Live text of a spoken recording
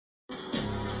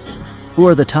Who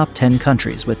are the top 10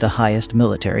 countries with the highest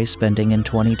military spending in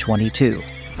 2022?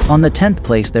 On the 10th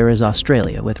place there is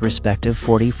Australia with respective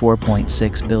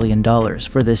 $44.6 billion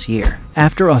for this year.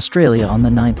 After Australia, on the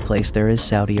 9th place there is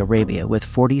Saudi Arabia with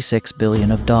 $46 billion.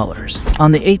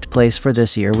 On the 8th place for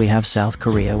this year we have South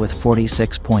Korea with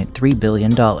 $46.3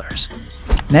 billion.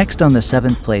 Next on the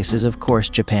 7th place is of course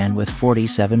Japan with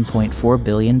 $47.4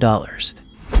 billion.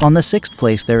 On the 6th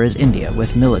place there is India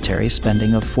with military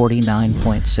spending of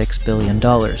 $49.6 billion.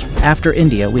 After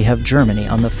India we have Germany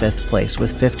on the 5th place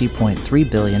with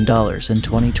 $50.3 billion in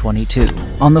 2022.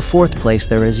 On the 4th place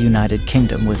there is United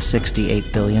Kingdom with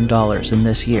 $68 billion in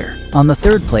this year. On the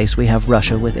 3rd place we have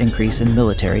Russia with increase in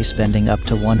military spending up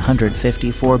to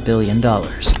 $154 billion.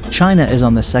 China is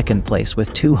on the 2nd place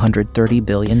with $230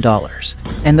 billion.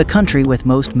 And the country with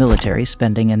most military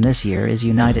spending in this year is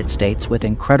United States with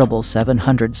incredible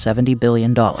 $770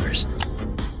 billion.